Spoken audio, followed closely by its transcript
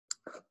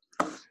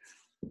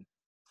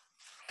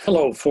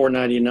Hello,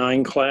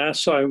 499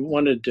 class. I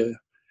wanted to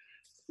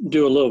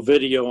do a little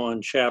video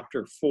on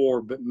chapter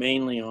 4, but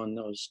mainly on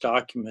those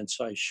documents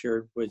I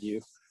shared with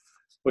you,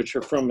 which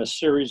are from a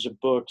series of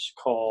books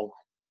called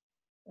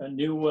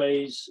New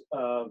Ways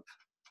of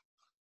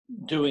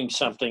Doing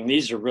Something.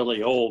 These are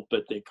really old,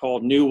 but they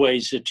called New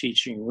Ways of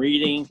Teaching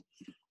Reading,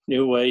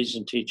 New Ways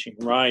in Teaching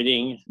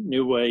Writing,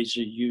 New Ways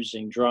of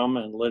Using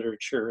Drama and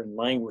Literature and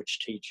Language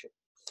Teaching.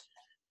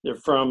 They're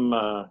from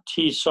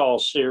TESOL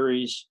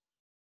series.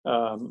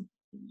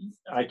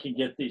 I can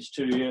get these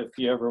to you if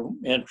you're ever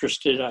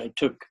interested. I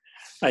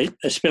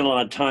spent a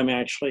lot of time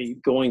actually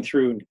going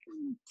through and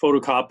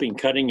photocopying,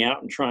 cutting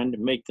out, and trying to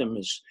make them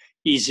as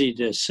easy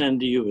to send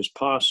to you as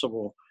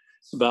possible.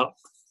 About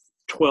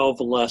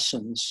 12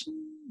 lessons,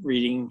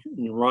 reading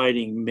and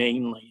writing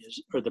mainly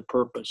are the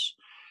purpose.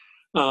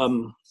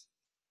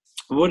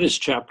 What is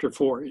chapter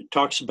 4? It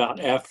talks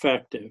about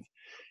affective.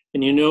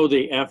 And you know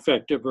the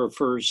affective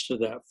refers to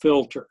that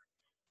filter,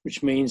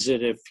 which means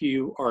that if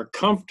you are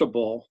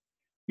comfortable,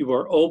 you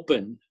are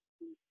open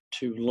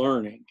to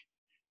learning.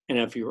 And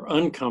if you're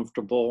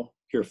uncomfortable,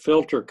 your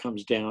filter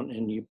comes down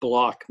and you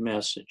block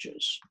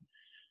messages.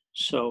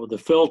 So the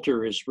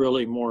filter is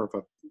really more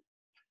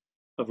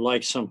of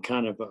like some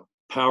kind of a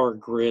power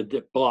grid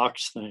that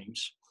blocks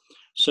things.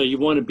 So you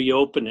want to be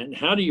open. And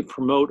how do you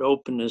promote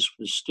openness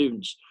with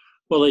students?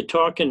 Well, they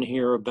talk in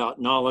here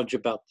about knowledge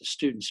about the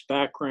student's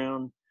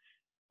background,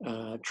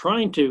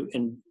 trying to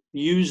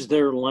use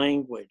their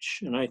language.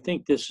 And I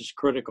think this is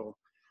critical.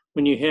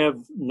 When you have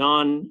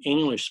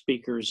non-English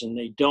speakers and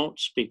they don't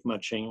speak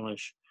much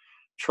English,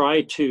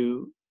 try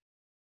to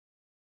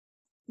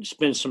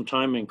spend some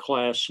time in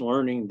class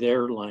learning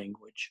their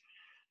language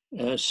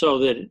so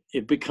that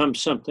it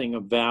becomes something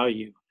of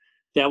value.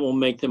 That will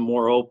make them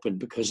more open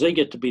because they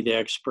get to be the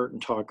expert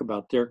and talk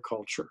about their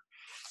culture.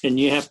 And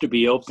you have to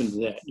be open to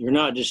that. You're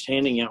not just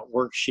handing out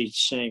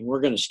worksheets saying, we're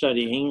going to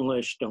study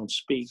English, don't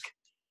speak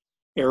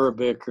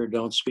Arabic or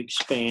don't speak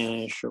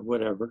Spanish or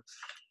whatever.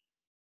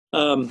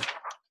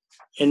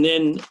 And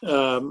then,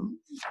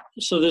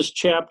 so this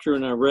chapter,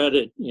 and I read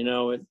it, you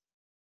know,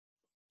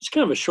 it's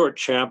kind of a short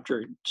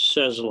chapter. It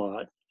says a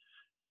lot.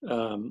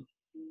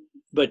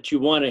 But you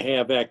want to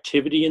have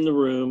activity in the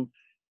room,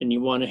 and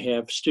you want to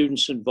have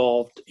students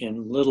involved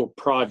in little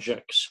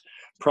projects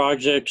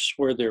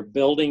where they're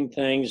building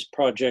things,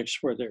 projects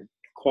where they're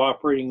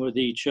cooperating with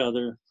each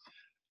other.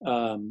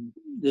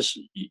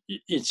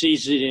 It's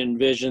easy to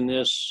envision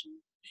this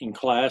in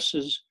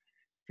classes.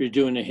 If you're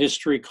doing a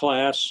history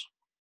class,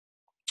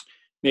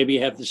 maybe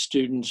have the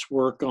students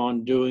work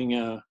on doing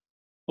a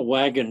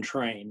wagon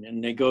train,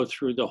 and they go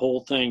through the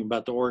whole thing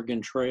about the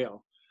Oregon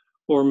Trail.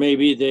 Or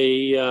maybe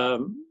they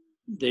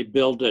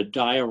build a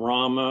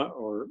diorama,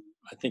 or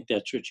I think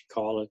that's what you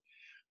call it,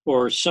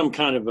 or some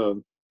kind of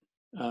a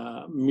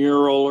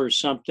mural or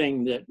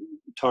something that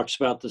talks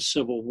about the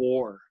Civil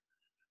War,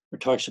 or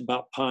talks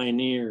about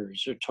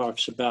pioneers, or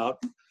talks about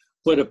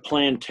what a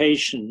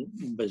plantation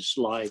was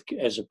like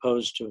as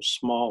opposed to a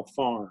small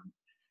farm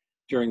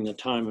during the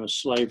time of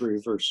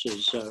slavery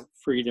versus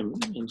freedom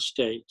in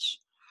states.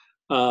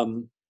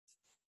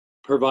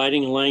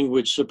 Providing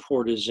language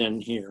support is in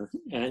here,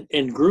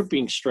 and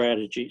grouping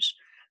strategies.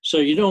 So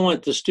you don't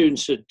want the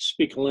students that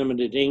speak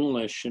limited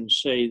English and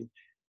say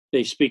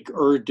they speak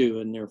Urdu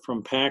and they're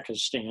from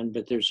Pakistan,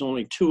 but there's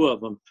only 2 of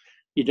them.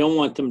 You don't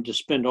want them to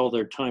spend all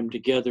their time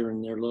together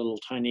in their little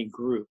tiny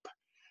group,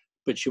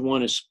 but you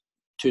want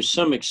to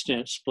some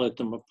extent, split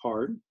them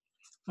apart.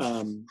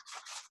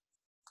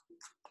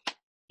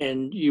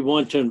 And you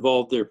want to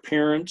involve their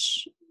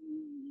parents,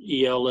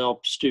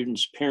 ELL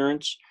students'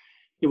 parents.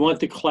 You want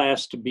the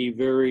class to be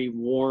very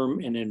warm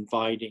and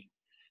inviting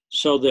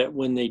so that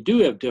when they do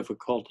have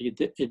difficulty,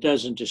 it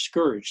doesn't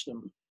discourage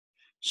them.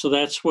 So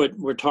that's what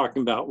we're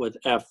talking about with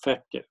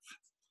affective.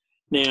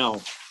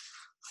 Now,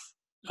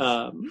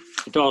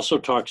 it also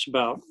talks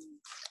about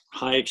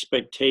high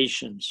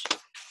expectations.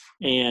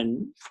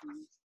 And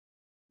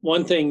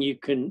one thing you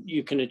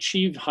can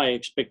achieve high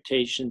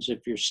expectations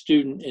if your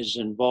student is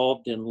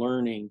involved in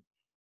learning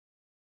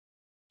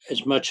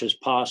as much as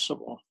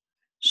possible.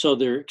 So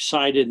they're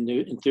excited and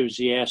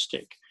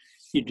enthusiastic.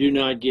 You do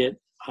not get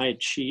high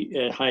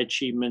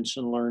achievements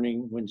in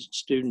learning when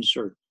students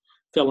are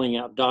filling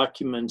out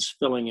documents,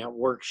 filling out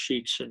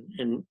worksheets,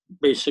 and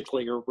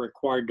basically are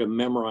required to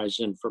memorize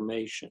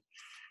information.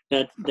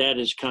 That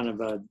is kind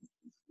of a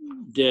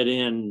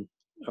dead-end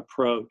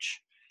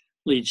approach.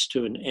 Leads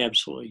to an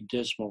absolutely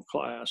dismal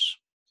class.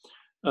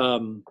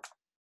 And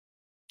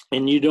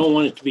you don't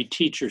want it to be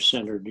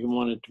teacher-centered. You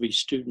want it to be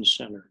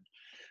student-centered.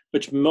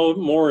 But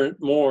more and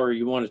more,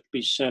 you want it to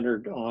be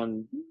centered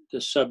on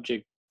the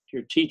subject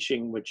you're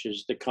teaching, which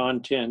is the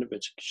content of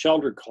its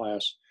sheltered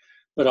class,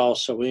 but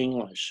also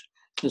English.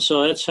 And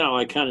so that's how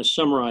I kind of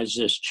summarize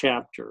this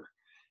chapter,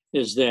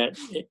 is that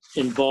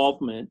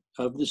involvement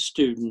of the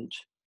student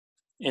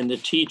and the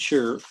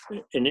teacher,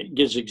 and it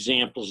gives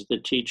examples of the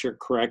teacher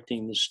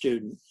correcting the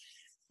student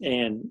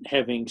and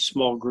having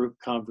small group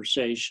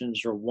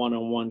conversations or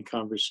one-on-one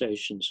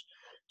conversations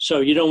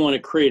So you don't want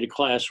to create a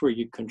class where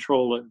you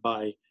control it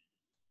by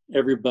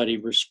everybody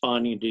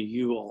responding to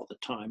you all the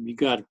time. You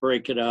got to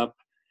break it up,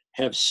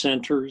 have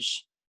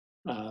centers.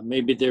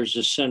 Maybe there's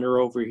a center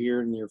over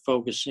here and you're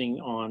focusing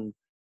on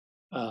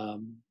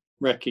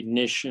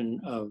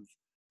recognition of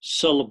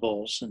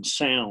syllables and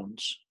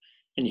sounds,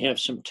 and you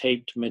have some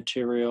taped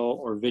material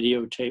or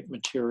videotape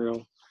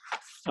material.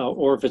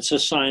 Or if it's a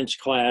science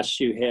class,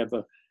 you have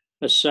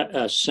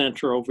a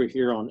center over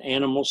here on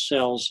animal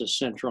cells, a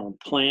center on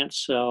plant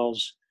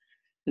cells,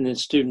 and then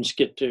students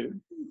get to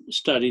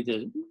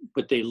study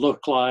what they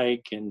look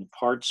like and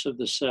parts of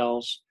the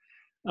cells.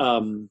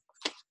 And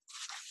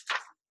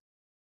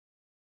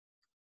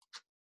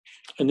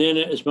then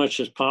as much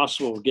as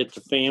possible, get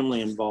the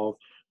family involved.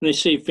 When they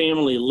say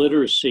family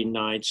literacy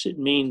nights, it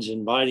means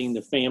inviting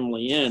the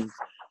family in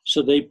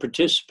so they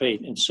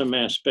participate in some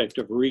aspect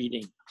of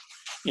reading.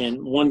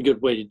 And one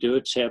good way to do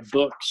it is have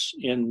books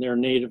in their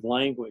native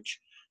language.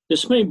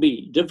 This may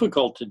be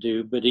difficult to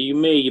do, but you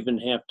may even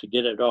have to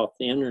get it off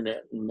the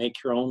internet and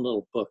make your own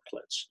little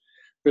booklets.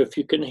 But if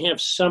you can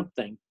have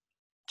something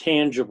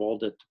tangible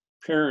that the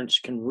parents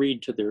can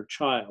read to their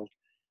child,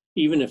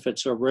 even if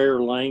it's a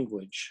rare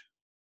language,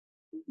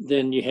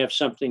 then you have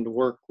something to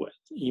work with.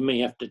 You may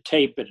have to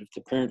tape it. If the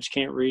parents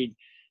can't read,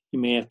 you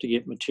may have to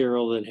get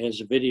material that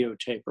has a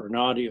videotape or an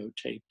audio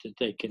tape that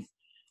they can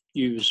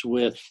use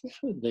with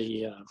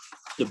the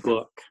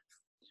book.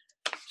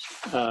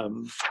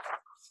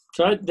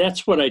 So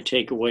that's what I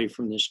take away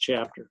from this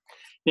chapter.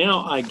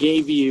 Now I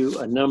gave you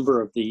a number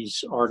of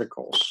these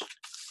articles,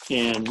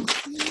 and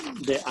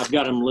I've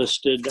got them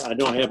listed. I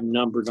don't have them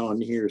numbered on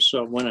here,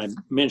 so when I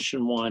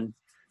mention one,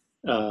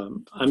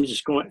 I'm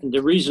just going.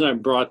 The reason I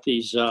brought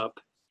these up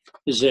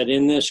is that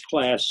in this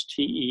class,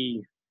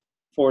 TE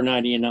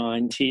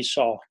 499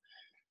 TESOL,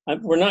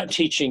 we're not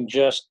teaching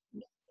just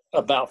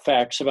about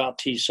facts about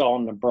TESOL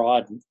and the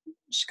broad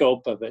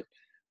scope of it,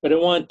 but I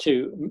want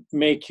to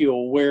make you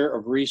aware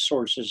of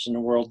resources in the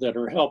world that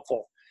are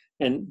helpful.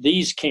 And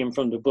these came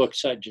from the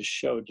books I just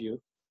showed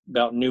you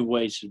about new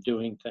ways of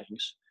doing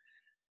things.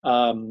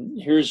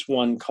 Here's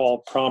one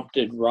called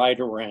Prompted Write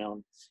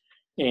Around.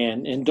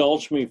 And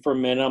indulge me for a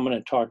minute, I'm going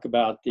to talk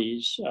about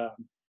these.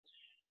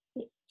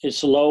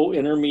 It's low,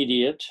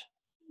 intermediate.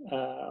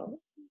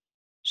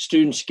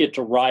 Students get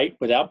to write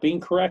without being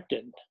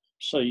corrected.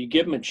 So you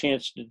give them a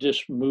chance to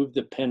just move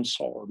the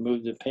pencil or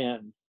move the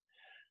pen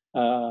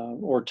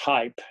or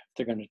type if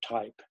they're going to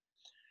type.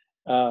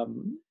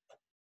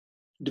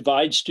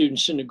 Divide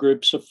students into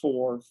groups of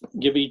 4.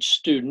 Give each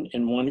student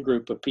in one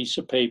group a piece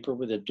of paper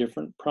with a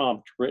different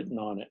prompt written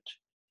on it.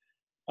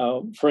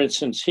 For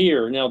instance,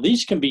 here, now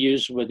these can be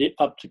used with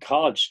up to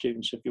college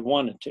students if you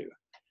wanted to,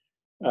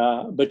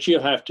 but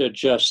you'll have to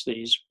adjust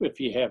these if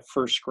you have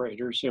first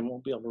graders and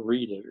won't be able to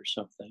read it or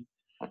something.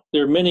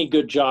 There are many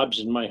good jobs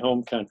in my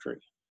home country.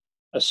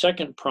 A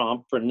second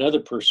prompt for another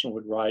person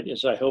would write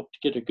is, I hope to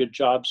get a good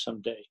job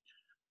someday.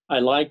 I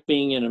like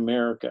being in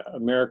America.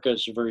 America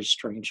is a very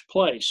strange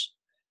place.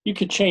 You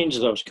could change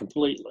those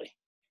completely,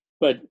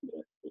 but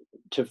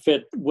to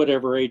fit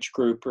whatever age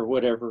group or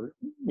whatever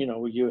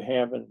you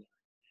have in.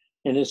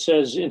 And it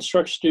says,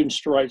 instruct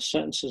students to write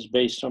sentences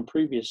based on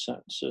previous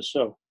sentences.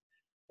 So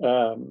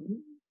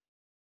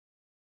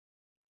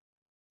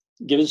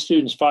give the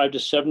students 5 to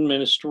 7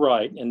 minutes to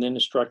write and then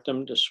instruct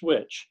them to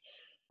switch.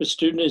 The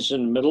student is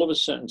in the middle of a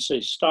sentence,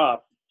 they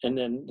stop, and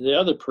then the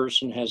other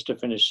person has to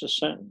finish the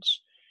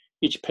sentence.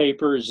 Each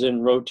paper is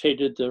then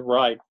rotated to the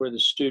right, where the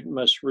student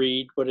must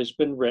read what has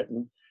been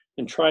written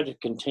and try to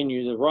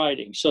continue the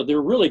writing. So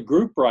they're really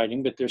group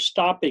writing, but they're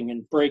stopping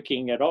and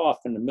breaking it off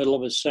in the middle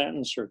of a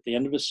sentence or at the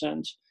end of a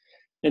sentence.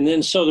 And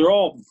then so they're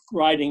all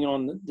writing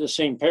on the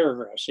same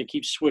paragraphs. They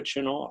keep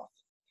switching off.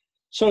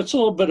 So it's a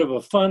little bit of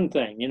a fun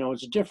thing.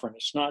 It's different.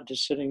 It's not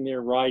just sitting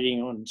there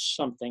writing on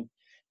something.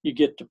 You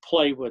get to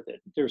play with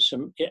it. There's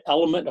some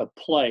element of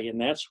play,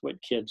 and that's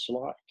what kids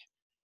like.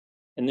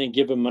 And then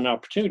give them an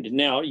opportunity.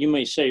 Now, you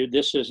may say,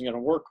 this isn't going to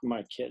work with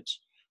my kids.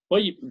 Well,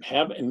 you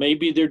have,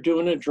 maybe they're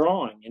doing a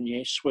drawing and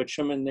you switch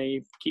them and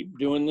they keep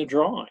doing the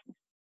drawing.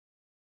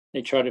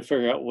 They try to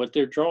figure out what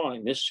they're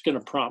drawing. This is going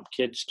to prompt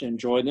kids to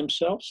enjoy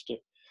themselves, to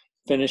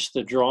finish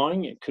the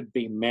drawing. It could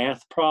be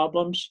math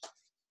problems.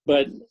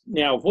 But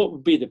now, what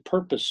would be the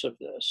purpose of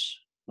this?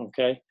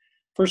 Okay.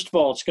 First of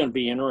all, it's going to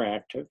be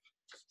interactive.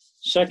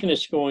 Second,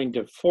 it's going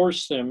to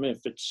force them,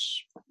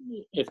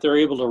 if they're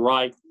able to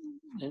write,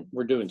 and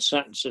we're doing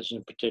sentences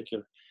in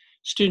particular,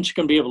 students are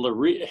going to be able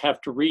to have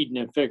to read and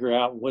then figure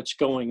out what's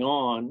going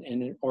on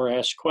or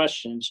ask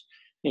questions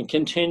and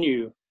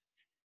continue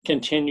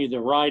the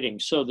writing.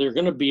 So they're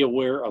going to be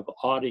aware of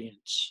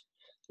audience.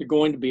 They're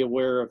going to be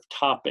aware of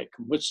topic.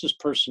 What's this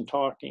person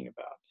talking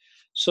about?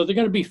 So they're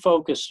going to be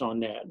focused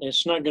on that.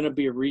 It's not going to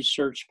be a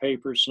research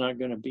paper. It's not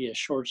going to be a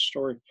short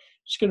story.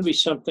 It's going to be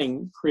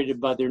something created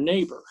by their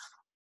neighbor.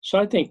 So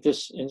I think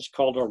this is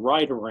called a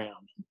write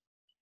around.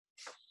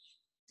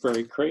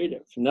 Very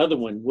creative. Another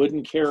one,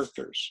 wooden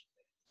characters.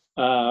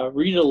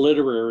 Read a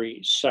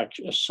literary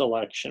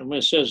selection. When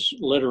it says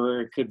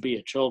literary, it could be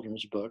a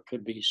children's book,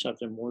 could be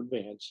something more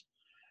advanced.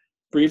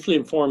 Briefly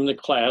inform the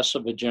class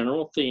of a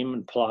general theme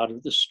and plot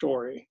of the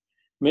story.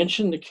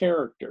 Mention the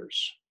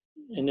characters,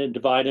 and then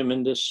divide them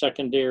into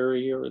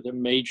secondary or the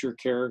major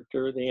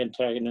character, the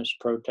antagonist,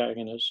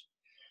 protagonist.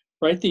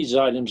 Write these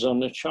items on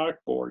the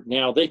chalkboard.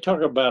 Now, they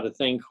talk about a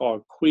thing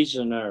called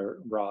Cuisinart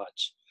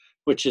rods,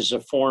 which is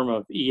a form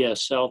of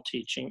ESL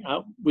teaching.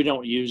 We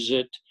don't use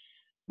it,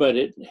 but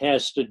it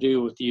has to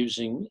do with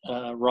using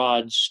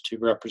rods to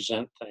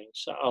represent things.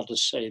 So I'll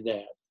just say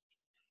that.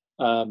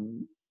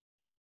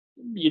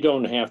 You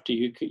don't have to.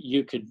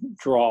 You could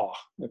draw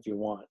if you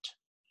want.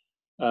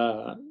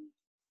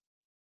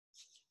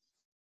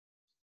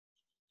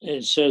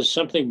 It says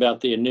something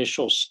about the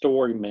initial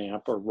story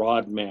map or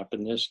rod map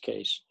in this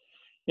case.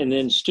 And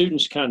then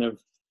students kind of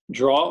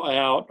draw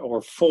out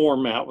or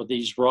form out with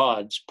these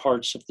rods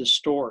parts of the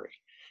story.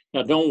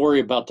 Now, don't worry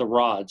about the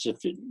rods. If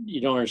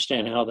you don't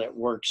understand how that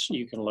works,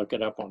 you can look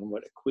it up on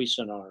what a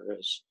Cuisinart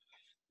is.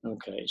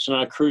 Okay, it's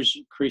not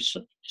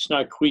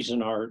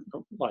Cuisinart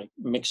like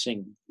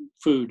mixing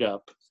food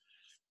up,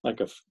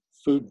 like a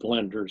food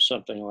blender or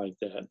something like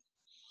that.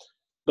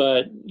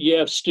 But you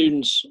have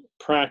students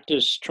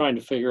practice trying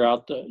to figure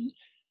out the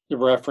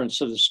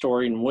reference of the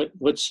story and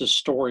what's the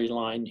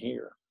storyline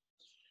here.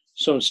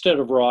 So instead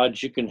of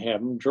rods, you can have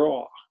them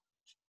draw,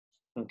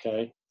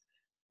 okay?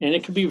 And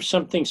it could be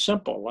something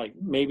simple, like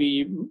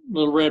maybe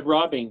Little Red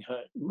Robin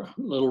Hood.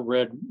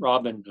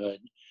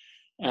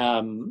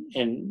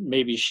 And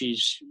maybe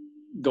she's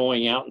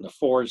going out in the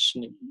forest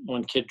and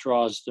one kid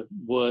draws the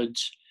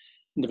woods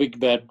and the big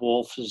bad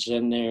wolf is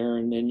in there,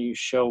 and then you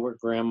show where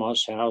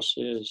grandma's house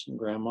is and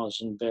grandma's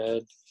in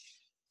bed.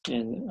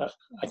 And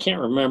I can't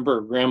remember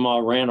if grandma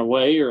ran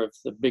away or if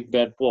the big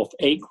bad wolf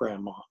ate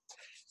grandma.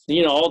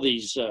 You know, all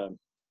these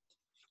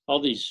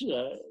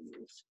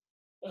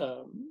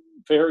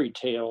fairy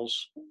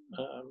tales,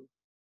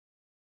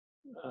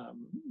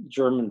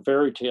 German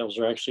fairy tales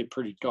are actually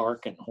pretty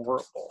dark and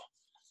horrible.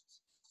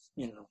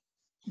 You know,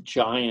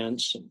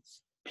 giants and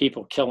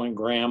people killing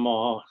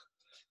grandma.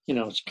 You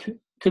know, it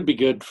could be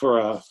good for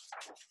a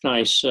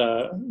nice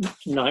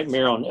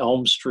Nightmare on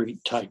Elm Street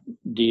type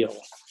deal.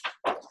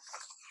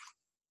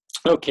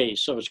 Okay,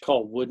 so it's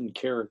called Wooden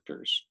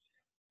Characters.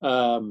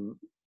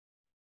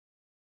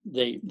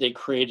 They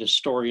create a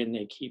story and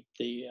they keep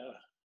the.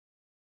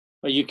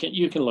 Well, you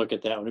can look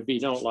at that one. If you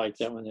don't like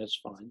that one, that's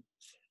fine.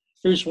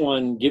 Here's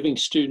one: giving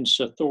students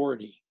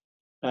authority.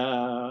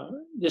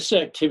 This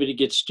activity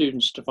gets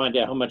students to find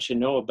out how much you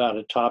know about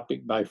a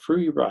topic by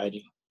free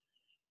writing.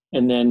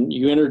 And then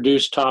you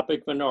introduce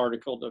topic of an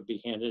article to be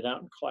handed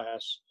out in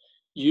class.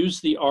 Use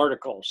the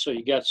article so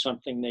you got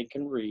something they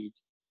can read,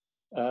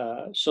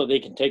 so they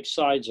can take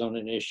sides on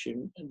an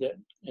issue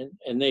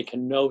and they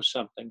can know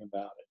something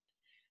about it.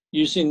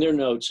 Using their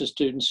notes, the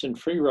students can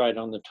free write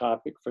on the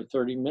topic for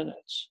 30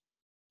 minutes.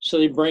 So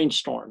they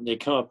brainstorm, they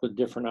come up with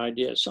different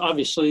ideas.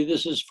 Obviously,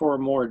 this is for a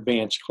more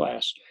advanced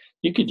class.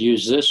 You could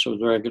use this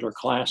with regular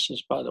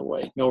classes, by the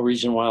way. No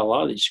reason why a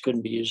lot of these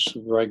couldn't be used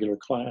with regular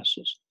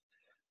classes.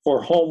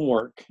 For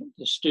homework,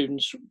 the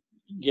students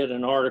get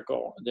an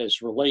article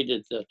that's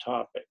related to the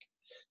topic.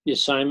 The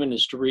assignment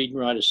is to read and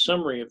write a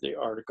summary of the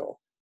article.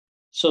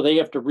 So they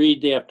have to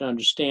read, they have to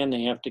understand,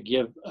 they have to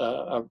give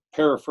a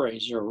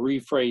paraphrase or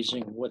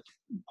rephrasing what's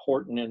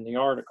important in the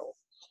article.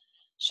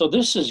 So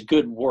this is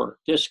good work.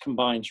 This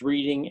combines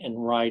reading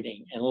and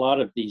writing. And a lot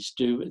of these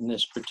do in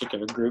this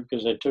particular group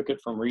because I took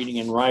it from reading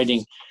and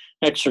writing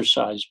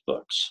exercise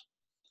books.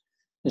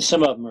 And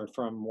some of them are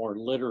from more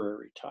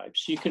literary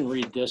types. You can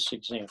read this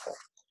example.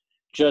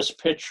 Just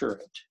picture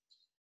it.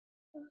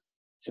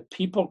 If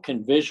people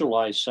can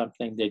visualize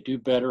something, they do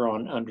better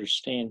on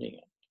understanding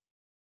it.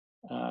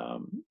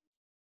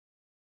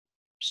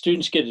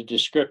 Students get a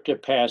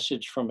descriptive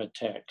passage from a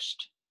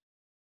text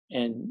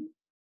and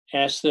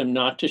ask them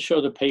not to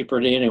show the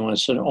paper to anyone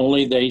so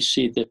only they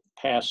see the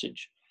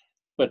passage,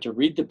 but to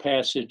read the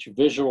passage,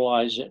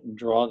 visualize it, and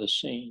draw the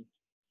scene.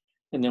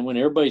 And then when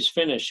everybody's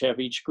finished, have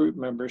each group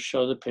member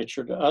show the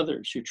picture to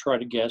others who try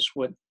to guess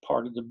what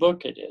part of the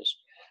book it is.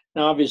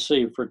 Now,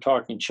 obviously, if we're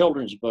talking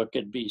children's book,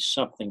 it'd be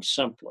something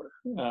simpler.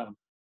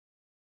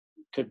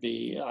 Could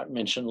be, I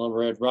mentioned Little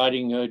Red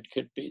Riding Hood,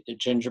 could be The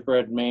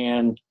Gingerbread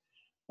Man,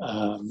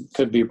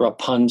 could be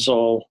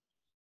Rapunzel,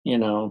 you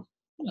know.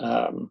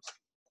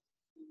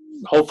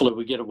 Hopefully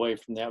we get away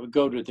from that. We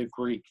go to the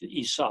Greek, the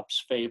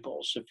Aesop's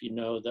Fables, if you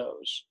know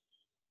those.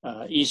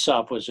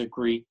 Aesop was a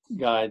Greek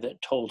guy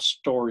that told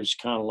stories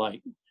kind of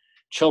like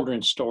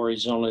children's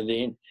stories, only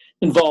they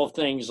involved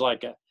things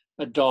like a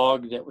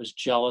dog that was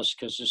jealous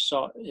because it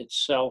saw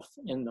itself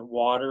in the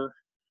water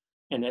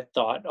and it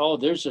thought, oh,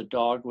 there's a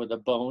dog with a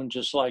bone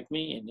just like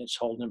me, and it's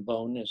holding a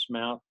bone in its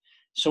mouth.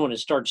 So when it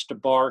starts to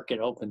bark, it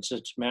opens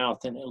its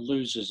mouth and it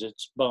loses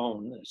its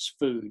bone, its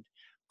food,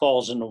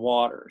 falls in the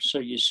water. So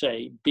you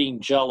say being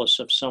jealous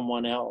of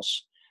someone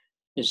else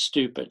is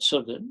stupid.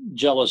 So the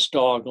jealous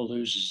dog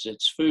loses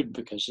its food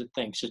because it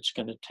thinks it's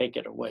going to take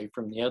it away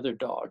from the other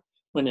dog,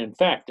 when in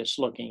fact it's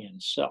looking at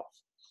itself.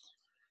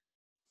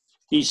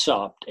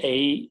 Aesop,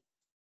 A-E-S-O-P.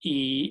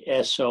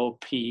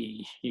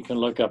 You can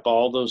look up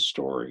all those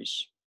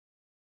stories.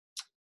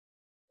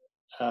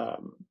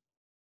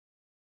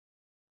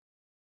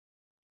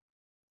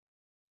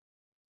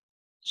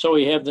 so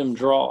we have them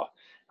draw,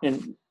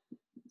 and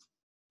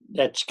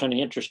that's kind of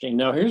interesting.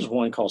 Now here's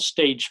one called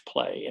stage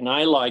play, and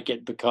I like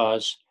it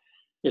because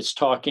it's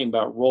talking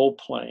about role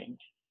playing.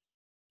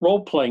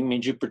 Role playing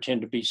means you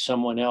pretend to be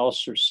someone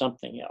else or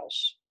something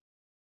else.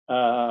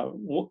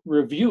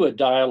 Review a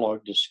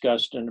dialogue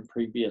discussed in a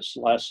previous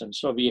lesson.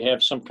 So if you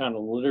have some kind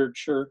of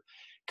literature,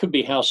 could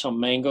be House on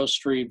Mango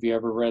Street. Have you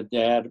ever read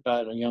that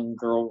about a young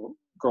girl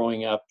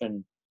growing up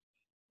in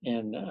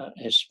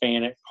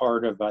Hispanic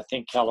part of, I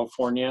think,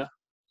 California?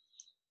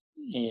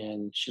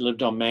 And she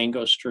lived on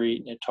Mango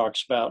Street, and it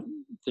talks about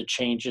the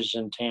changes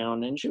in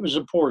town. And it was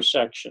a poor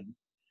section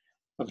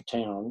of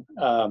town.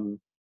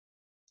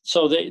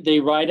 So they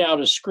write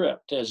out a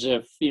script as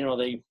if, you know,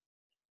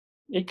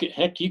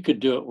 heck, you could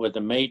do it with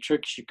a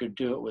Matrix, you could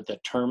do it with a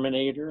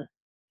Terminator.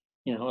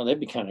 You know, that'd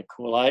be kind of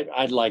cool.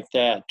 I'd like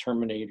that,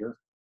 Terminator.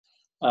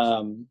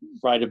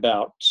 Write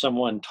about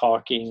someone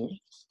talking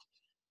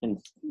and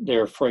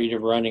they're afraid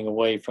of running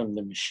away from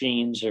the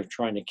machines. They're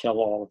trying to kill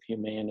all of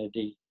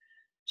humanity.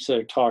 So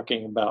they're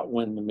talking about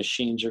when the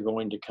machines are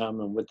going to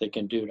come and what they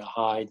can do to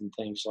hide and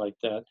things like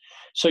that.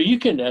 So you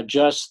can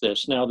adjust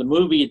this. Now, the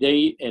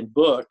movie and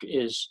book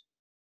is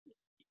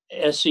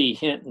S.E.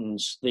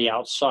 Hinton's The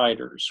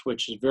Outsiders,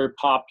 which is a very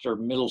popular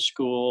middle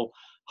school,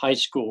 high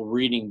school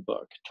reading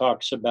book. It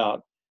talks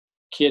about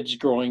kids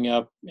growing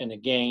up in a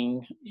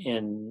gang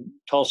in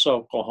Tulsa,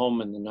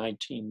 Oklahoma in the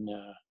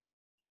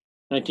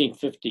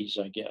 1950s,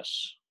 I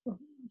guess,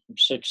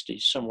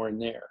 60s, somewhere in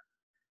there.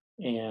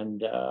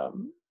 And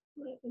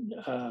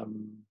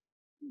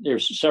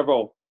there's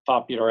several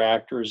popular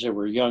actors that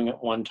were young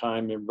at one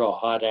time. They're real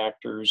hot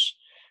actors,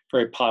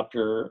 very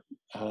popular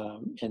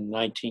in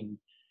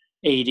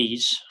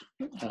 1980s.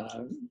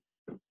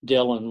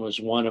 Dylan was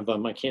one of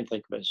them. I can't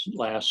think of his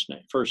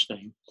first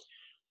name,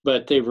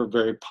 but they were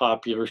very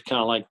popular. It's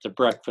kind of like the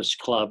Breakfast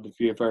Club, if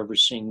you've ever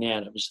seen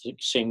that. It was the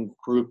same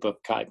group of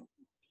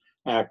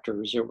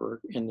actors that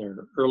were in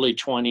their early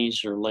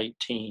 20s or late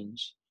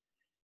teens.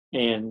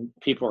 And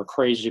people are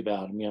crazy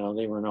about them. You know,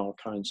 they were in all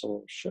kinds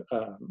of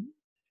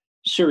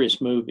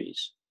serious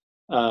movies.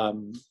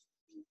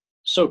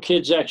 So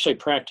kids actually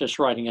practice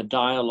writing a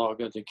dialogue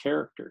of the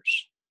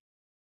characters,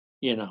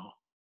 you know.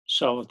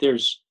 So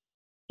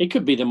it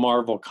could be the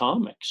Marvel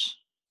comics.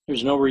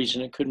 There's no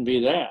reason it couldn't be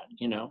that,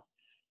 you know.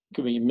 It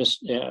could be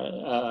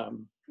Mr.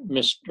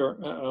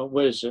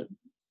 What is it?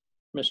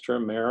 Mr.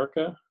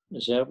 America?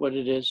 Is that what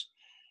it is?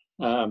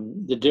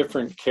 The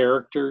different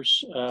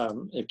characters,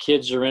 the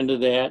kids are into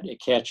that.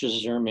 It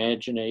catches their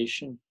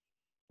imagination.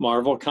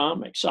 Marvel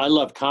comics. I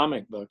love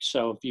comic books.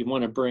 So if you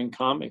want to bring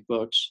comic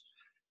books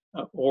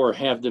or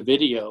have the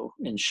video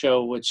and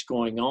show what's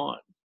going on.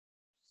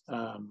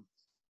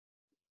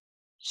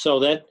 So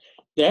that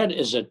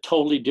is a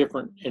totally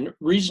different, and the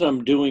reason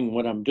I'm doing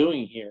what I'm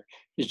doing here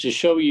is to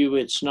show you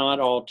it's not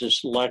all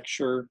just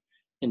lecture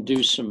and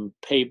do some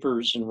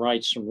papers and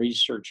write some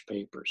research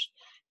papers.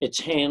 It's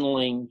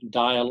handling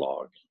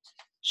dialogue,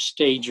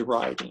 stage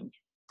writing.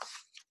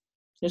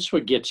 That's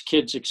what gets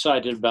kids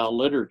excited about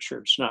literature.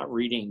 It's not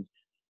reading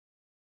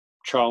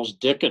Charles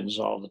Dickens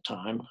all the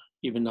time,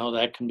 even though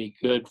that can be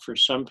good for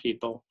some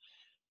people,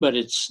 but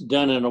it's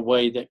done in a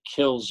way that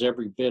kills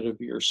every bit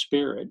of your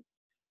spirit.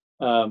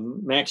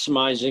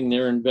 Maximizing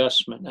their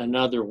investment,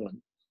 another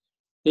one.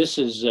 This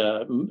is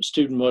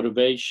student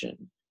motivation.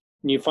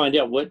 And you find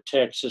out what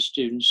texts the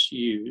students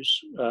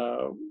use.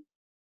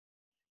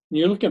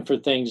 You're looking for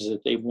things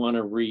that they want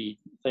to read,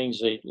 things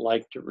they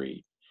like to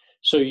read.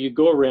 So you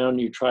go around,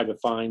 you try to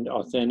find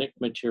authentic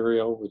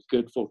material with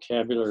good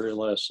vocabulary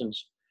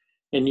lessons,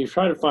 and you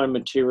try to find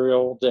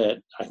material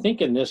that, I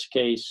think in this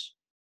case,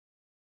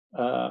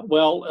 a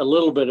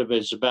little bit of it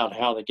is about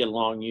how they get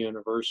along in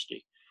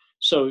university.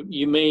 So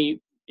you may,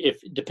 it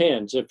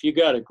depends. If you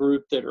got a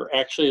group that are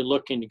actually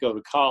looking to go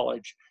to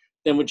college,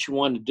 then what you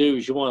want to do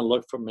is you want to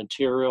look for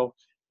material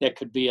that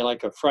could be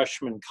like a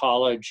freshman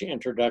college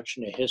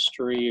introduction to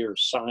history or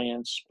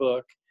science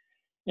book.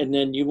 And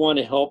then you want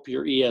to help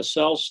your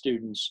ESL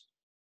students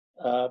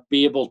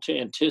be able to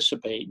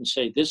anticipate and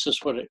say, this is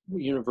what a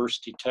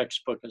university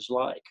textbook is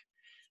like.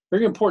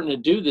 Very important to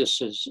do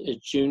this as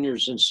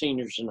juniors and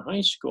seniors in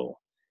high school,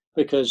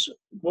 because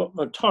what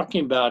we're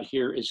talking about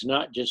here is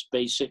not just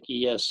basic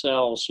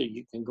ESL so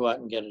you can go out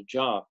and get a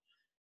job.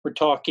 We're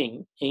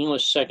talking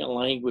English second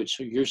language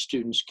so your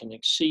students can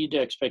exceed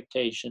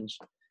expectations,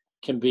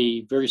 can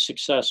be very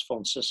successful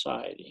in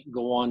society,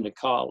 go on to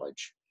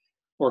college,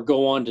 or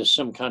go on to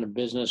some kind of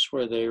business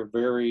where they are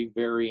very,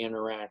 very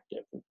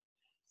interactive.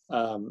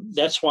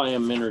 That's why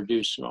I'm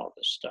introducing all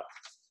this stuff.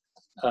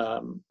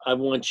 I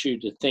want you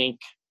to think,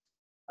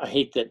 I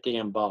hate that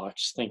damn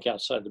box, think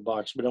outside the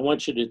box, but I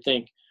want you to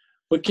think,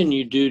 what can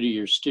you do to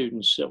your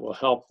students that will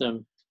help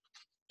them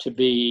to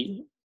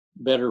be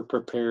better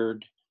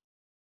prepared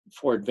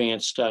for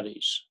advanced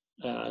studies?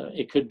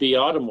 It could be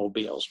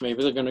automobiles.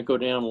 Maybe they're going to go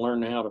down and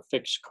learn how to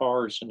fix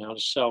cars and how to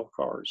sell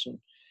cars and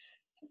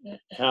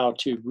how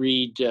to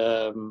read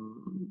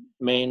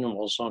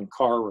manuals on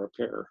car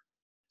repair.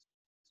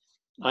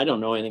 I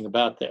don't know anything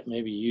about that.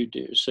 Maybe you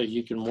do, so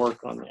you can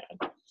work on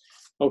that.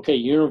 Okay,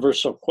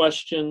 universal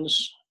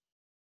questions.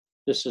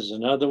 This is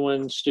another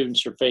one.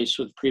 Students are faced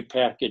with a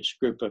prepackaged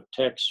group of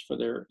texts for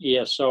their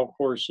ESL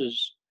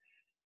courses.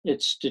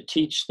 It's to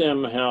teach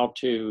them how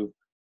to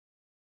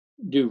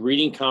do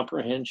reading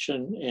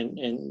comprehension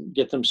and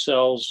get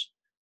themselves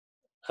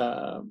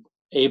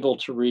able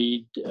to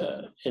read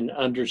and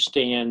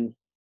understand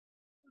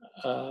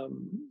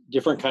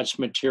different kinds of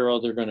material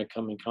they're going to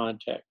come in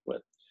contact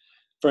with.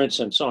 For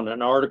instance, on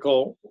an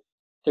article,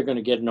 they're going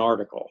to get an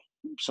article,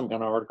 some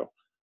kind of article.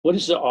 What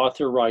does the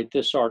author write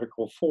this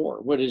article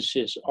for? What is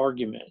his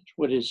argument?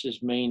 What is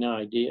his main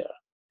idea?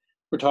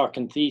 We're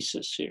talking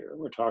thesis here.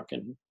 We're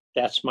talking,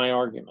 that's my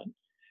argument.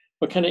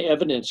 What kind of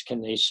evidence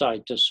can they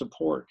cite to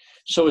support?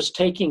 So it's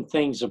taking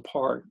things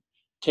apart,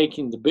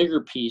 taking the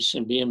bigger piece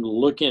and being able to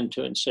look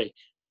into it and say,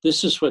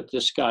 this is what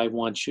this guy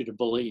wants you to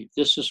believe.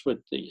 This is what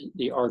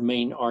our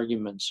main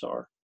arguments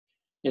are.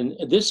 And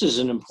this is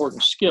an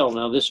important skill.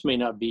 Now, this may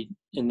not be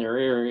in their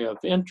area of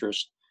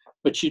interest,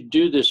 but you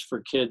do this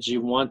for kids.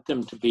 You want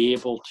them to be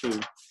able to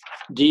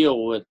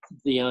deal with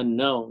the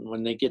unknown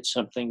when they get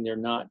something they're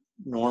not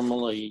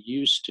normally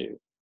used to.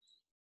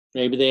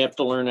 Maybe they have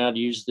to learn how to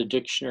use the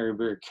dictionary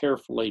very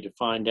carefully to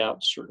find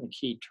out certain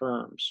key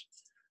terms,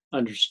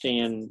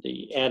 understand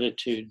the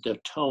attitude, the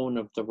tone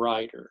of the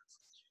writer.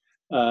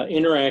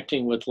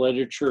 Interacting with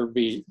literature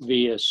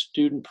via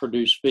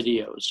student-produced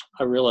videos.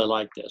 I really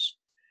like this.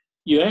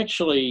 You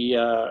actually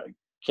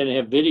can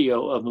have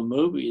video of a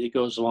movie that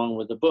goes along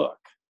with the book.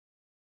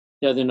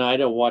 The other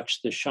night I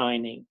watched The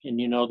Shining,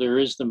 and you know there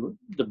is the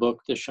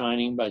book The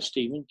Shining by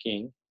Stephen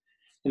King,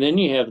 and then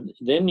you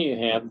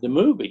have the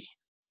movie.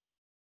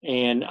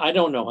 And I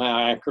don't know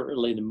how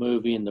accurately the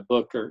movie and the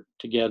book are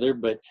together,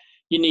 but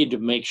you need to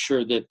make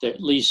sure that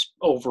at least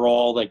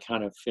overall they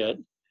kind of fit.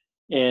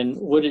 And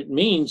what it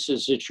means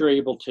is that you're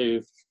able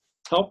to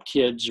help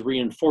kids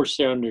reinforce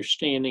their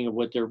understanding of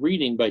what they're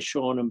reading by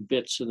showing them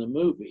bits of the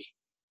movie.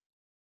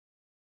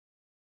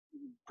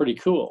 Pretty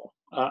cool,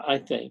 I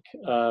think.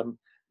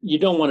 You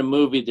don't want a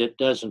movie that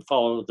doesn't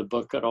follow the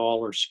book at all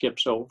or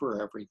skips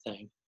over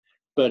everything.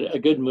 But a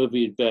good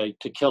movie would be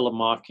To Kill a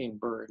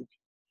Mockingbird.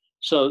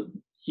 So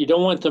you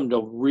don't want them to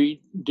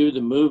redo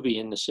the movie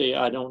and to say,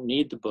 I don't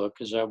need the book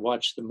because I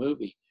watched the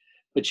movie.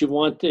 But you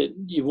want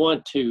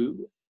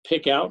to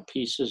pick out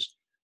pieces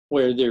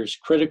where there's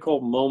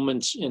critical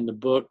moments in the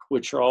book,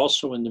 which are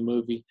also in the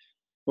movie,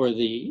 where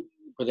the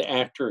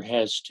actor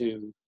has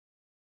to,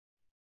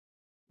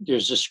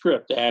 there's a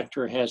script, the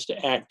actor has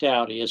to act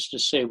out, he has to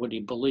say what he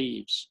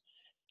believes.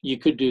 You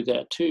could do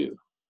that too.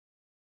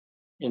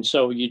 And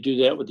so you do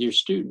that with your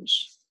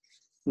students.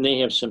 And they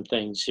have some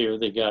things here.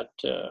 They got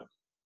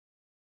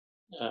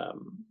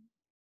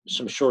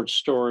some short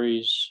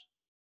stories,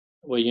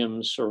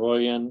 William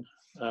Soroyan.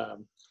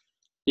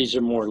 These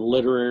are more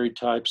literary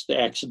types. The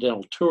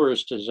Accidental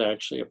Tourist is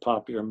actually a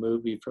popular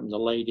movie from the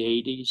late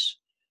 80s,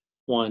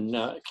 won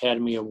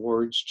Academy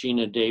Awards.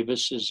 Gina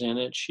Davis is in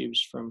it. She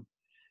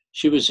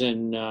was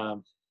in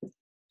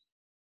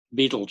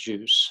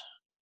Beetlejuice.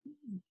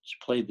 She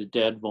played the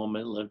dead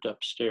woman, lived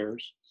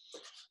upstairs.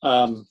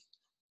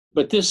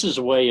 But this is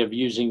a way of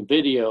using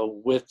video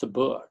with the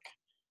book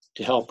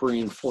to help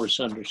reinforce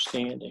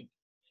understanding.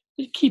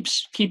 It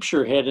keeps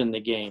your head in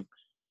the game.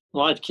 A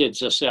lot of kids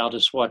just say, I'll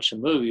just watch the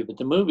movie, but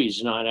the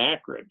movie's not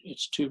accurate.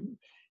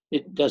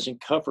 It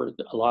doesn't cover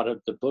a lot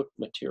of the book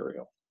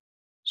material.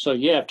 So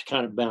you have to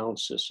kind of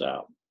balance this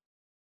out.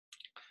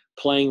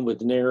 Playing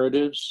with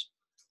narratives.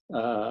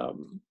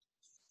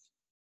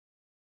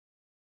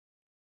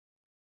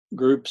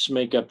 Groups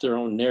make up their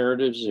own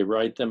narratives, they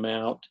write them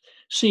out.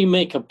 So you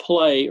make a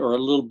play or a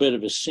little bit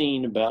of a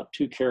scene about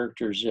two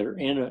characters that are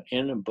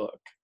in a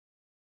book.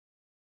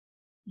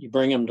 You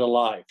bring them to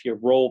life, you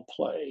role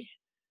play.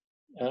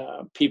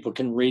 People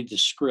can read the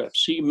script.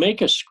 So you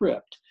make a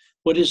script.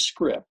 What is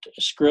script?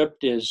 A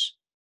script is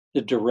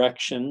the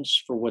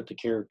directions for what the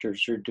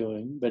characters are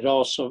doing, but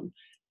also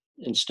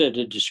instead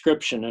of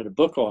description that a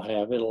book will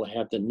have, it'll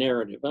have the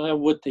narrative,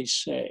 what they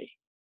say,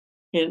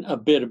 and a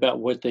bit about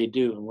what they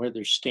do and where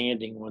they're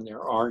standing when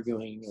they're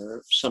arguing or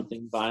if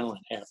something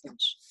violent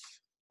happens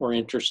or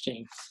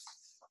interesting.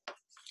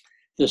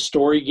 The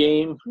story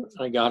game,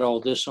 I got all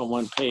this on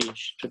one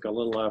page, took a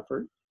little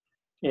effort.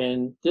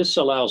 And this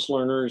allows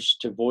learners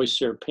to voice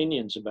their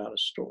opinions about a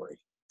story.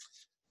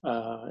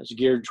 It's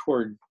geared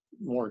toward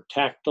more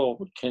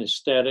tactile,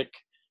 kinesthetic,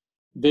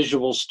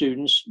 visual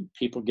students.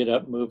 People get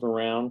up, move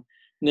around,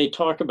 and they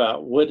talk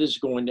about what is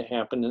going to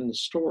happen in the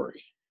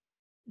story.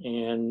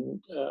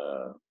 And,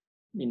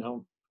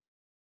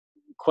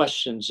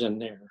 questions in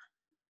there.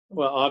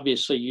 Well,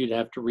 obviously, you'd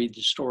have to read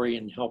the story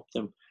and help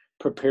them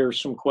prepare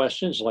some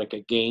questions like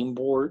a game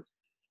board.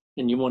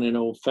 And you want to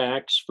know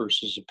facts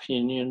versus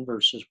opinion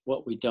versus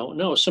what we don't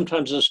know.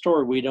 Sometimes in a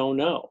story we don't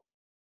know.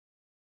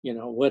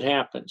 What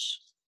happens.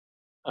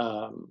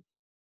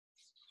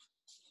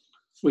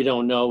 We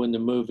don't know in the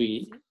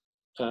movie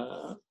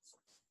The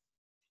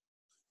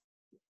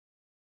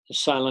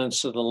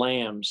Silence of the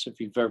Lambs, if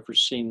you've ever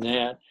seen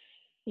that.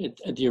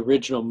 The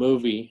original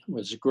movie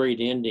was a great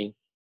ending.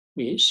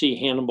 We see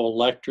Hannibal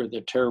Lecter,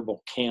 the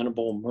terrible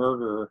cannibal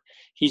murderer.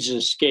 He's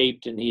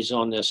escaped and he's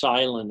on this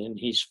island and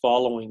he's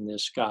following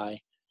this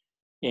guy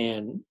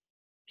and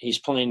he's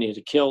planning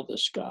to kill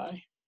this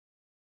guy.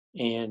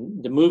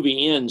 And the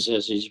movie ends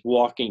as he's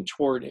walking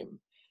toward him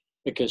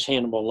because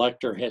Hannibal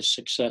Lecter has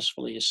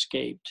successfully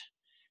escaped.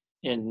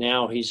 And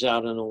now he's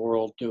out in the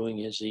world doing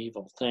his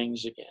evil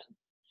things again.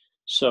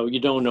 So you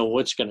don't know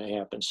what's going to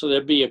happen. So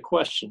there'd be a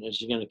question: is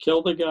he going to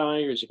kill the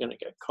guy, or is he going to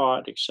get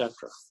caught,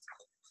 etc.?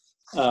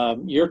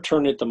 Your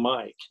turn at the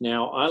mic.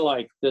 Now, I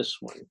like this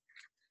one,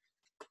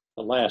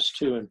 the last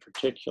two in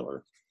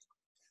particular,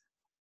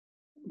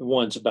 the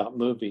ones about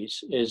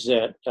movies, is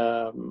that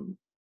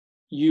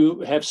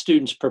you have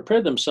students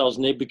prepare themselves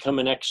and they become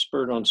an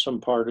expert on some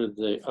part of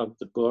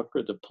the book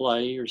or the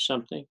play or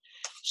something.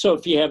 So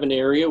if you have an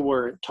area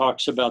where it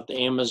talks about the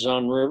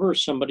Amazon River,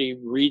 somebody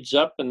reads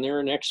up and they're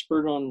an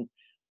expert on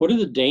what are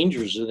the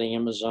dangers of the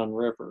Amazon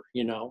River.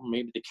 You know,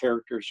 maybe the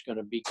character is going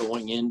to be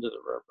going into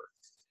the river.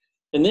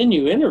 And then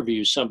you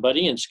interview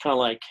somebody and it's kind of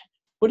like,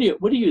 what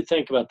do you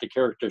think about the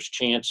character's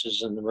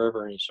chances in the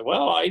river? And he said,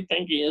 well, I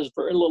think he has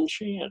very little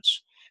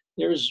chance.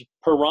 There's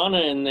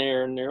piranha in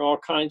there, and there are all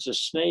kinds of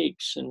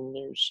snakes, and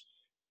there's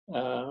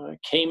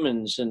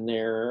caimans in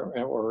there,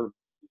 or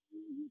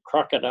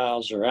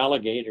crocodiles, or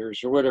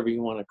alligators, or whatever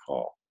you want to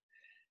call.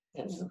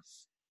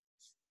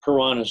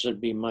 Piranhas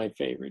would be my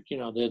favorite. You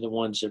know, they're the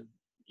ones that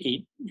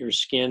eat your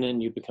skin,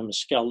 and you become a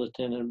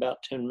skeleton in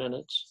about 10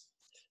 minutes.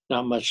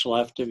 Not much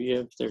left of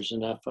you if there's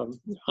enough of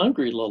them.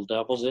 Hungry little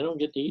devils, they don't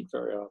get to eat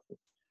very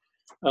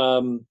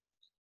often.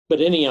 But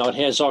anyhow, it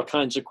has all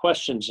kinds of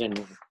questions in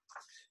there.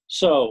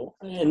 So,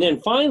 and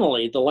then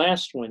finally, the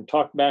last one,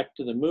 talk back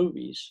to the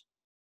movies.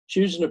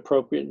 Choose an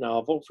appropriate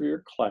novel for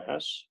your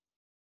class.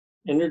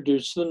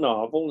 Introduce the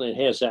novel, and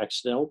it has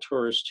Accidental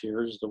Tourist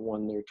here is the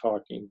one they're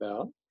talking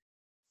about.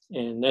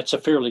 And that's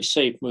a fairly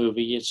safe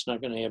movie. It's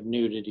not going to have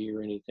nudity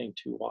or anything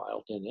too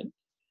wild in it.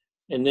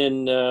 And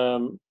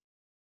then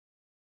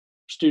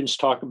students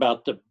talk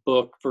about the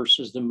book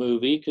versus the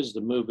movie, because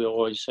the movie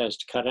always has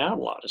to cut out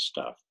a lot of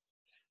stuff.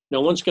 No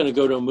one's going to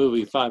go to a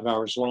movie 5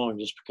 hours long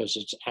just because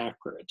it's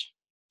accurate.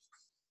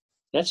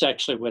 That's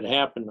actually what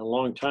happened a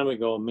long time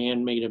ago. A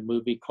man made a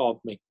movie called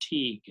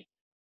McTeague.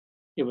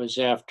 It was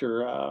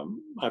after,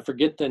 I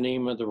forget the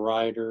name of the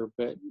writer,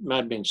 but it might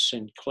have been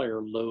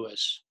Sinclair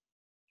Lewis.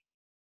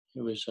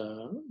 He was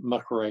a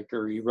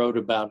muckraker. He wrote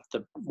about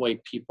the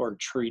way people are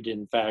treated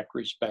in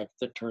factories back at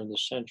the turn of the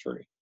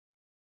century.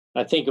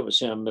 I think it was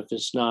him. If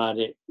it's not,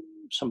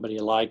 somebody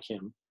like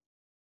him.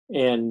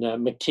 And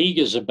McTeague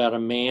is about a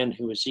man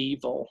who is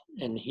evil,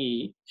 and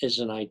he is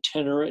an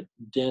itinerant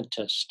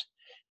dentist.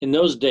 In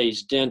those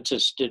days,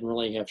 dentists didn't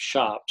really have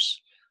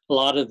shops. A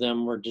lot of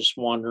them were just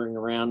wandering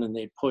around, and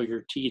they'd pull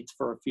your teeth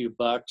for a few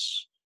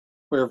bucks.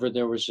 Wherever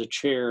there was a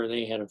chair,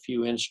 they had a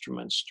few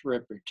instruments to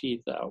rip your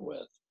teeth out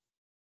with.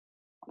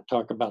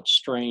 Talk about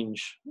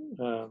strange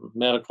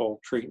medical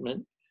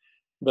treatment,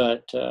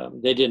 but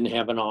they didn't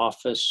have an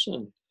office.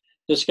 And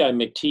this guy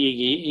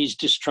McTeague, he's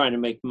just trying to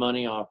make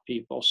money off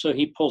people. So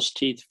he pulls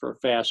teeth for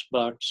fast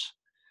bucks,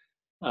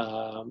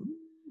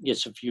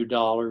 gets a few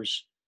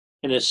dollars.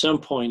 And at some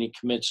point he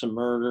commits a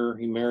murder.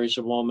 He marries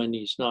a woman.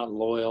 He's not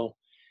loyal.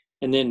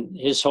 And then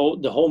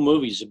the whole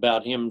movie's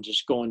about him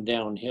just going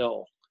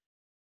downhill,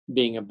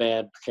 being a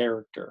bad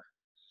character.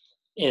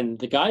 And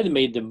the guy that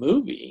made the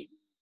movie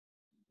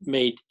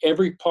made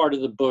every part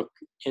of the book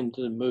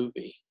into the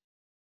movie.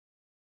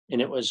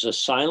 And it was a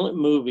silent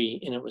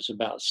movie, and it was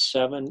about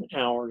 7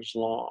 hours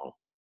long,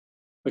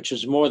 which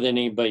is more than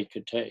anybody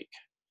could take.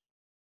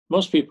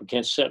 Most people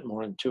can't sit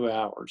more than 2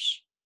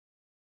 hours.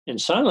 And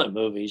silent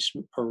movies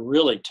are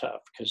really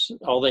tough because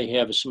all they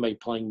have is somebody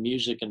playing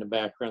music in the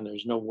background.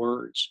 There's no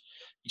words,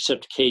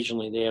 except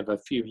occasionally they have a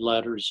few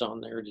letters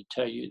on there to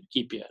tell you,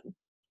 keep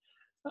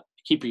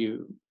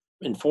you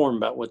informed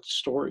about what the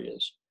story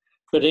is.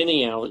 But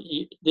anyhow,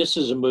 this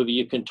is a movie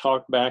you can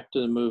talk back to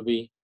the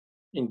movie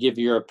and give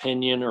your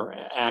opinion or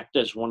act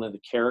as one of the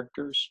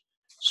characters.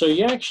 So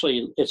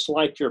it's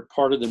like you're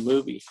part of the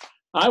movie.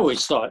 I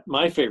always thought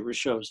my favorite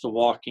show is The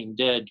Walking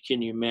Dead.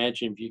 Can you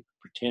imagine if you could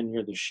pretend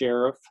you're the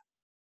sheriff,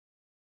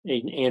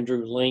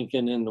 Andrew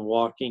Lincoln in The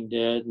Walking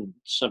Dead, and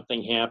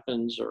something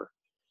happens, or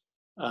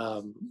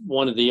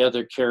one of the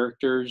other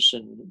characters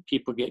and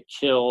people get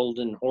killed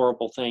and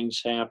horrible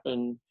things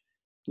happen.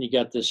 You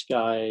got this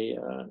guy,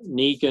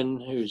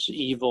 Negan, who's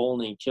evil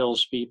and he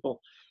kills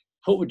people.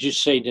 What would you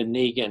say to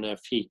Negan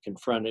if he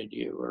confronted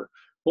you? Or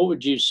what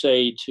would you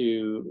say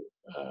to,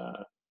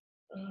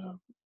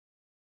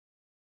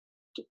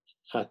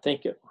 I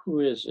think,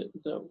 who is it?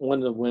 One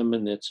of the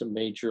women that's a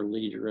major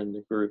leader in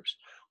the groups.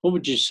 What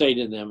would you say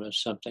to them if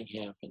something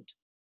happened?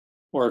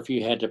 Or if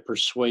you had to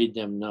persuade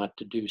them not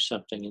to do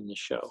something in the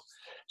show?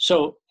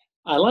 So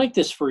I like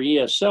this for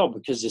ESL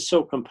because it's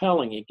so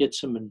compelling. It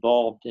gets them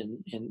involved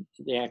in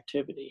the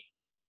activity.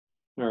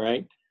 All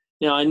right.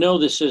 Now, I know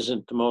this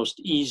isn't the most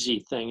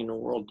easy thing in the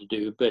world to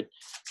do, but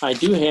I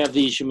do have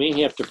these. You may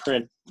have to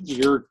print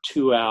your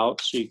 2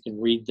 out so you can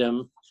read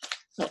them,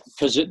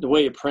 because the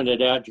way you print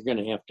it out, you're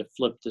going to have to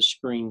flip the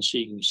screen so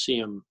you can see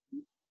them,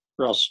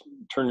 or else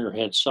turn your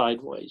head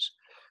sideways.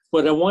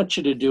 What I want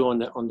you to do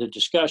on the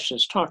discussion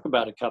is talk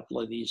about a couple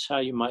of these, how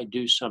you might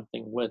do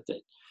something with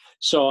it.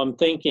 So I'm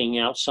thinking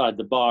outside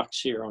the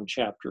box here on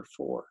chapter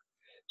 4.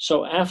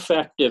 So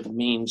affective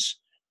means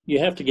you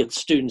have to get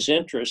students'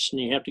 interest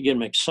and you have to get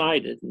them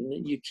excited.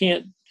 And you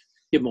can't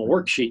give them a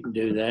worksheet and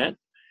do that.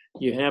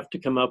 You have to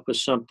come up with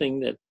something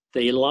that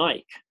they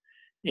like.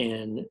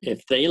 And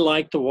if they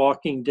like The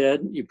Walking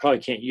Dead, you probably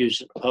can't use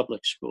it in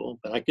public school,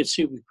 but I could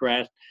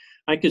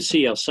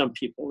see how some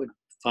people would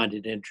find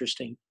it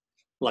interesting,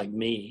 like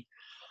me.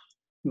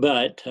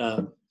 But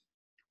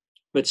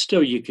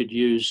still, you could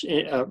use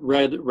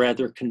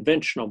rather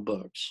conventional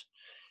books.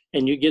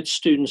 And you get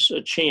students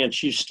a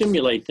chance, you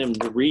stimulate them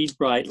to read,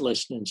 write,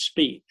 listen, and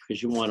speak,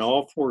 because you want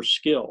all 4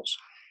 skills.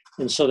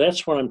 And so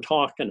that's what I'm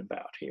talking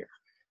about here.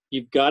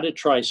 You've got to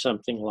try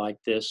something like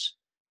this,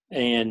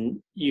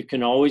 and you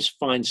can always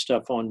find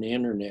stuff on the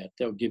internet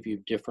that'll give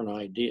you different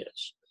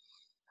ideas.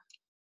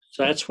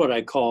 So that's what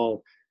I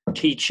call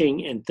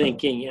teaching and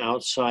thinking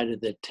outside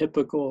of the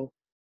typical,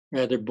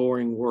 rather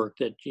boring work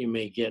that you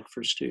may get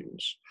for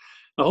students.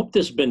 I hope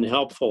this has been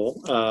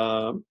helpful.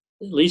 At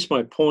least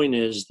my point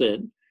is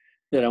that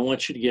I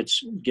want you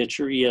to get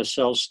your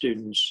ESL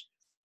students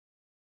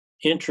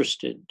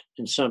interested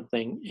in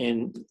something,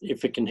 and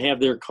if it can have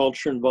their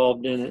culture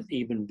involved in it,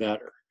 even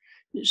better.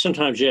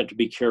 Sometimes you have to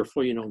be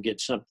careful you don't get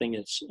something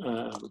that's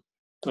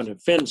going to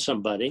offend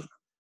somebody,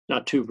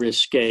 not too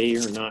risque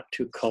or not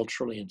too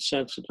culturally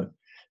insensitive.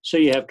 So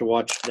you have to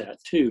watch that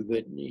too,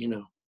 but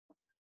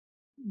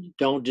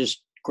don't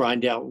just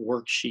grind out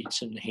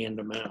worksheets and hand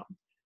them out.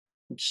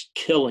 It's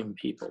killing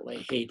people.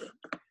 They hate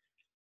it.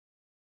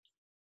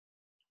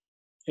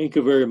 Thank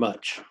you very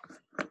much.